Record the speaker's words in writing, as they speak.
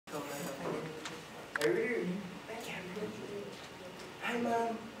Hi, Mom. I'm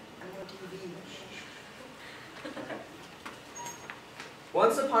on TV.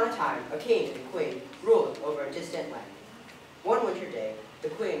 Once upon a time, a king and queen ruled over a distant land. One winter day, the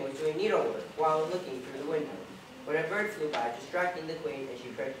queen was doing needlework while looking through the window, when a bird flew by, distracting the queen, and she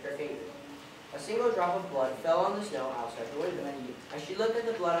pricked her finger. A single drop of blood fell on the snow outside the window. As she looked at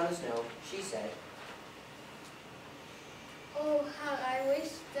the blood on the snow, she said, "Oh, how I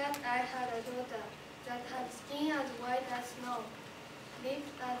wish that I had a daughter that had skin as white as snow,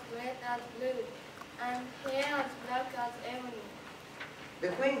 lips as red as blue, and hair as black as ebony." The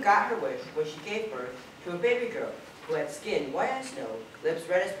queen got her wish when she gave birth to a baby girl who had skin white as snow, lips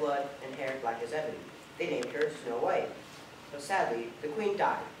red as blood, and hair black as ebony. They named her Snow White. But sadly, the queen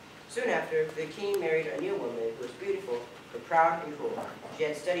died. Soon after, the king married a new woman who was beautiful, but proud and cruel. She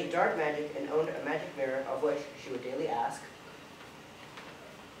had studied dark magic and owned a magic mirror of which she would daily ask,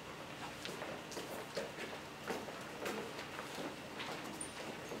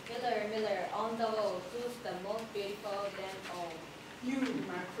 "Miller, Miller, on the wall, who's the most beautiful of them all?" "You,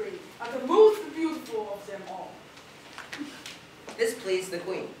 my queen, are the most beautiful of them all." This pleased the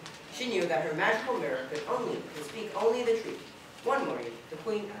queen. She knew that her magical mirror could speak only the truth. One morning, the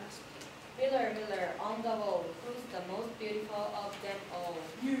queen asked, "Miller, Miller, on the wall, who's the most beautiful of them all?"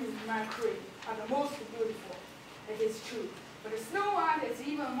 "You, my queen, are the most beautiful. It is true, but Snow White is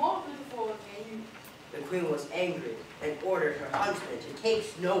even more beautiful than you." The queen was angry and ordered her huntsman to take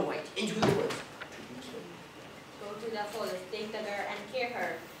Snow White into the woods to be killed. "Go to the forest, take the girl and kill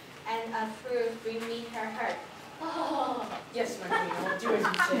her, and as proof bring me her heart." Oh, yes, my queen, I will do as you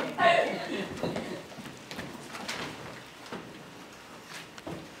say.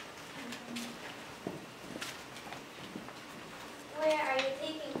 Where are you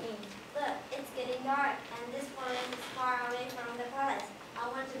taking me? Look, it's getting dark, and this forest is far away from the palace. I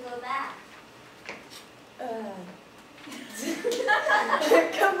want to go back.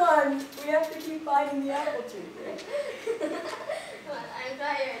 Come on, we have to keep finding the apple tree, right? But I'm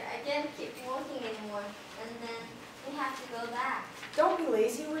tired. I can't keep walking anymore. And then we have to go back. Don't be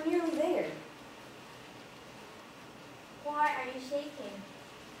lazy, we're nearly there. Why are you shaking?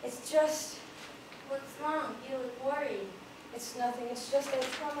 It's just, What's wrong? You look worried. it's nothing, it's just I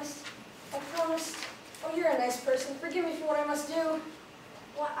promised. Oh, you're a nice person, forgive me for what I must do.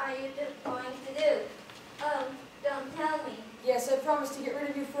 What are you going to do? Oh, don't tell me. Yes, I promised to get rid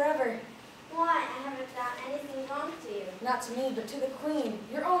of you forever. Why? I haven't done anything wrong to you. Not to me, but to the queen,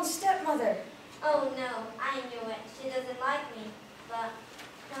 your own stepmother. Oh no, I knew it. She doesn't like me. But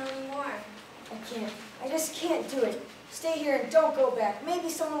tell me more. I just can't do it. Stay here and don't go back. Maybe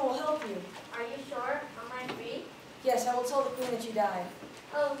someone will help you. Are you sure? Am I free? Yes, I will tell the queen that you died.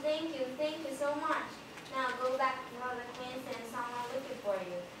 Oh, thank you so much. Now go back to tell the queen and someone looking for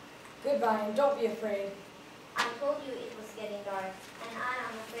you. Goodbye, and don't be afraid. I told you it was getting dark, and I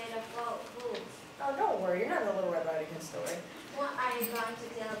am afraid of wolves. Oh, don't worry, you're not in the Little Red Riding Hood story. What are you going to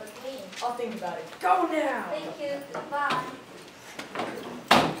tell the queen? I'll think about it. Go now! Thank you. Goodbye.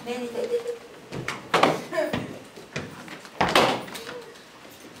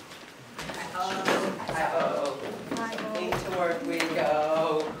 Into work we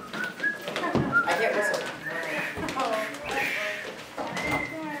go. I can't whistle.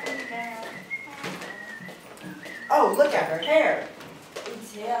 Oh, look at her hair.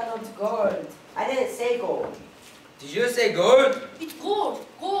 It's hair, not gold. I didn't say gold. Did you say gold? It's gold,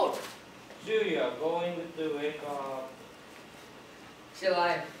 gold. Julia going to wake up. She's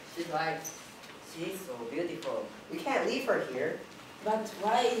so beautiful. We can't leave her here. But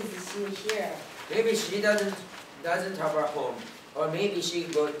why is she here? Maybe she doesn't have a home, or maybe she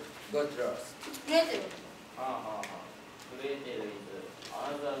got lost. It's Gretel. Gretel is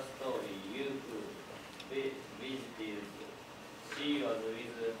another story you could visit. She was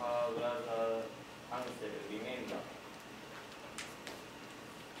with her brother Hansel, remember?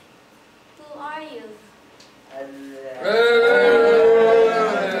 Who are you?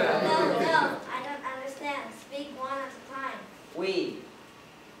 No, I don't understand. Speak one at a time. We.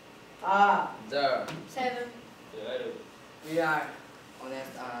 The 7. 12. we are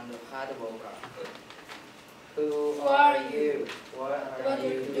honest and hard worker. Who are you? What are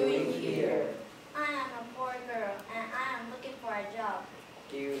you doing here? I am a poor girl, and I am looking for a job.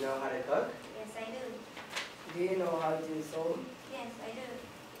 Do you know how to cook? Yes, I do. Do you know how to sew? Yes, I do.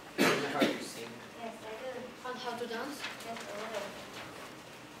 Do you know how to sing? Yes, I do. And how to dance? Yes, a little.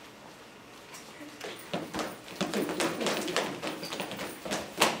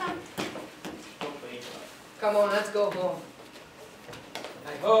 Come on, let's go home.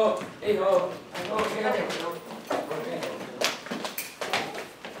 Hey-ho, hey-ho.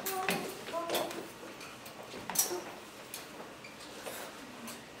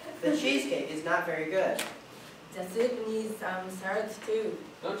 The cheesecake is not very good. The soup needs some salt too.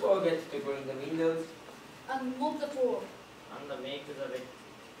 Don't forget to clean the windows. And move the floor. And make the bed.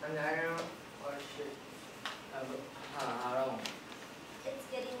 And iron or should have iron. It's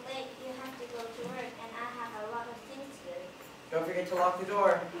getting late. You have to go to work, and I have a lot of things to do. Don't forget to lock the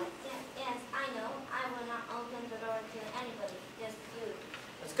door. Yes, I know. I will not open the door to anybody, just you.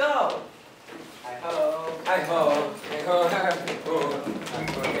 Let's go. Hi-ho. Hi-ho, hey-ho, hey-ho, hi-ho,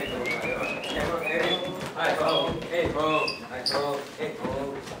 hey-ho, hey-ho, hi-ho,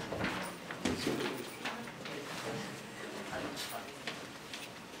 hey-ho.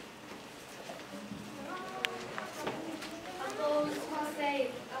 Apples must save.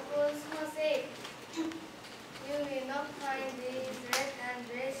 Apples must save. You will not find these red and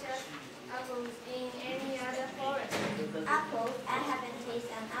delicious apples in any other forest. Apple? I haven't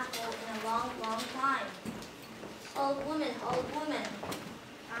tasted an apple in a long, long time. Old woman, old woman.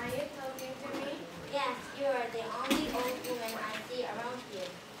 Are you talking to me? Yes, you are the only old woman I see around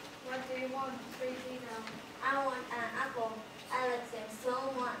here. What do you want? Pretty now. I want an apple. I like them so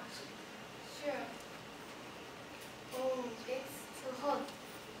much. Sure. Oh, it's too hot.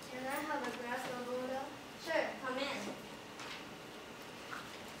 Can I have a glass of water? Sure, come in.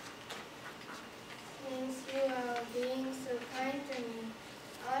 Since you are being so kind to me,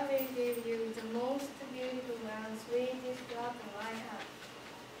 I will give you the most beautiful and sweetest apple I have.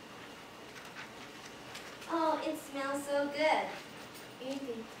 Oh, it smells so good. Eat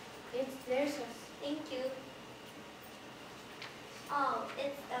it. It's delicious. Thank you. Oh,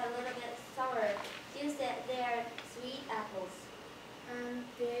 it's a little bit sour. You said they are sweet apples. And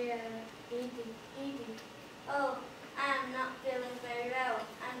they are eating. Oh, I am not feeling very well.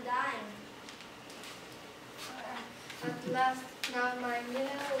 I'm dying. At last, now my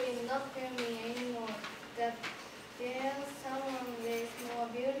mother will not tell me anymore that there's someone is more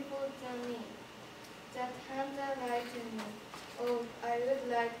beautiful than me. That Hunter lied to me. Oh, I would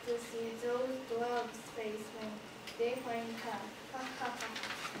like to see those dwarves' face when they find her. Ha ha ha.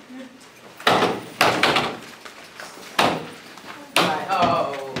 Hi-ho,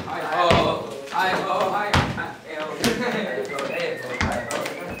 hi-ho, hi-ho, hi-ho, hi-ho.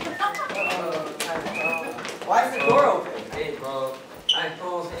 Why is the door open? Hey-ho,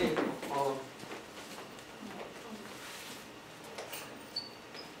 hi-ho, hey-ho.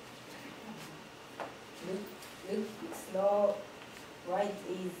 Look, Snow White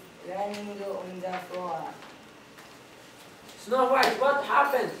is running on the floor. Snow White, what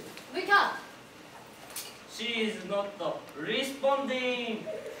happened? Wake up! She is not responding.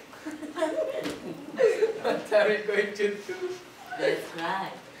 What are we going to do? That's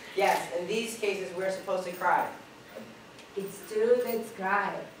right. Yes, in these cases we're supposed to cry. It's true, let's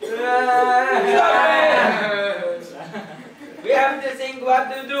cry. We have to think what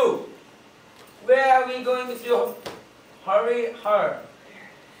to do. Where are we going to hurry her?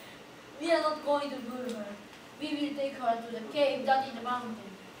 We are not going to bury her. We will take her to the cave down in the mountain.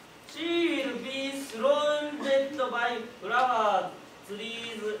 She will be surrounded by flowers,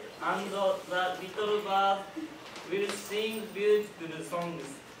 trees, and the little birds will sing beautiful songs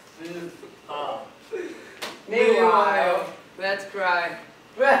to her. Meanwhile, let's cry.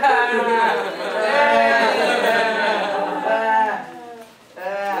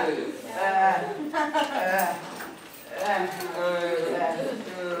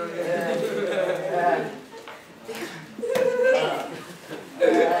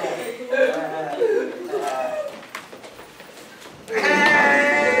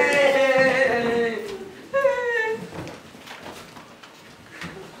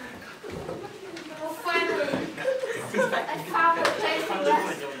 Oh, finally! I found a place to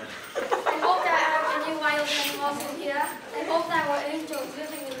rest. I hope there are any wild animals in here. I hope there were angels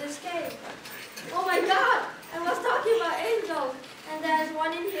living in this cave. Oh my God! I was talking about angels, and there's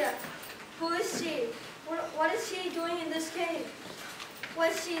one in here. Who is she? What is she doing in this cave? Why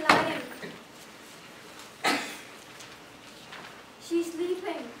is she lying? She's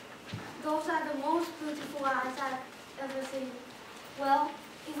sleeping. Those are the most beautiful eyes I've ever seen. Well,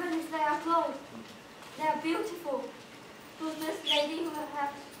 even if they are closed, they are beautiful. Who's this lady who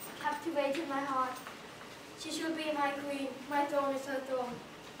has captivated my heart? She should be my queen. My throne is her throne.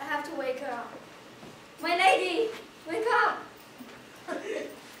 I have to wake her up. My lady, wake up!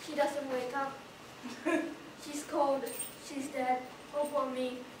 She doesn't wake up. She's cold. She's dead. Oh, poor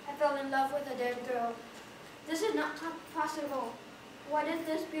me. I fell in love with a dead girl. This is not possible. What if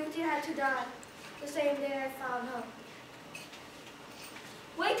this beauty had to die the same day I found her?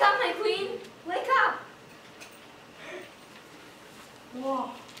 Wake up, my queen! Wake up!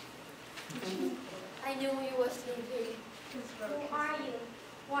 I knew you were sleeping. Who are you?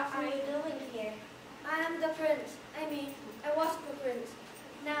 What are you doing here? I am the prince. I mean, I was the prince.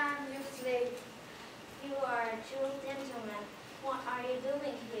 Now I'm your slave. You are a true gentleman. What are you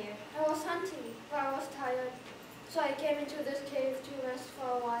doing here? I was hunting, but I was tired. So I came into this cave to rest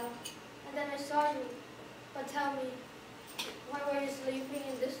for a while. And then I saw you. But tell me, why were you sleeping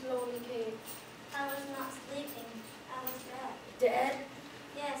in this lonely cave? I was not sleeping. I was dead. Dead?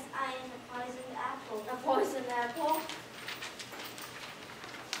 Yes, I am a poisoned apple. A poisoned apple?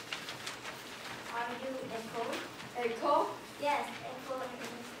 Are you Echo? Echo? Yes, Echo is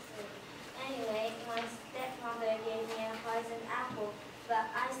necessary. Anyway, my stepmother gave me a poisoned apple, but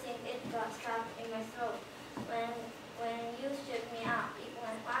I think it got stuck in my throat. When you shook me up, it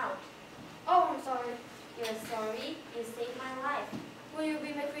went out. Oh, I'm sorry. You're sorry? You saved my life. Will you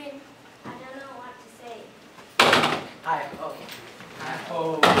be my queen? I don't know what to say. Hi ho, hi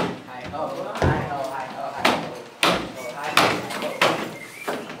ho, hi ho, hi ho, hi ho, hi ho, hi ho, hi ho.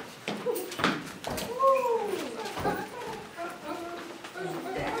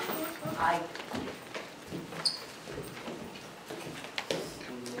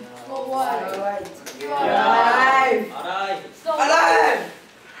 Snow White. Alright. You are alive. Alright. Snow Alive!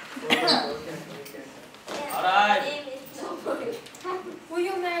 Yes, Alright. my name is Snow White. Will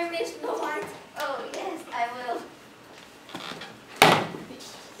you marry me, Snow White? Oh, yes, I will.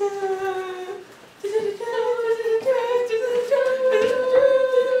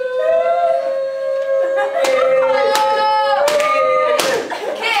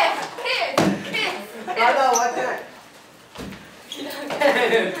 Oh no, what the?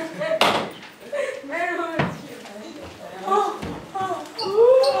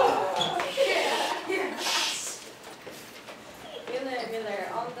 Miller,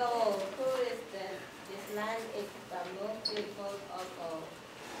 on the whole, who is this land is the most beautiful of all.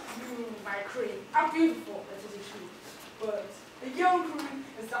 You, my queen, are beautiful, that is true. But the young queen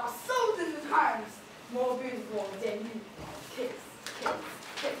is a thousand times more beautiful than you. Kiss,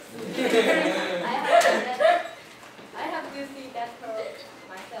 kiss, kiss. I have to see that her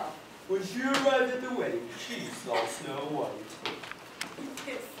myself. When she arrived at the wedding, she saw Snow White.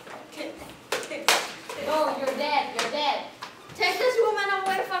 Kiss, kiss, kiss. No, you're dead. You're dead. Take this woman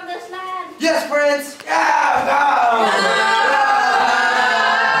away from this land. Yes, Prince!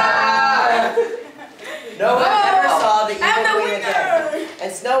 No one ever saw the evil queen again.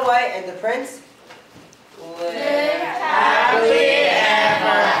 And Snow White and the prince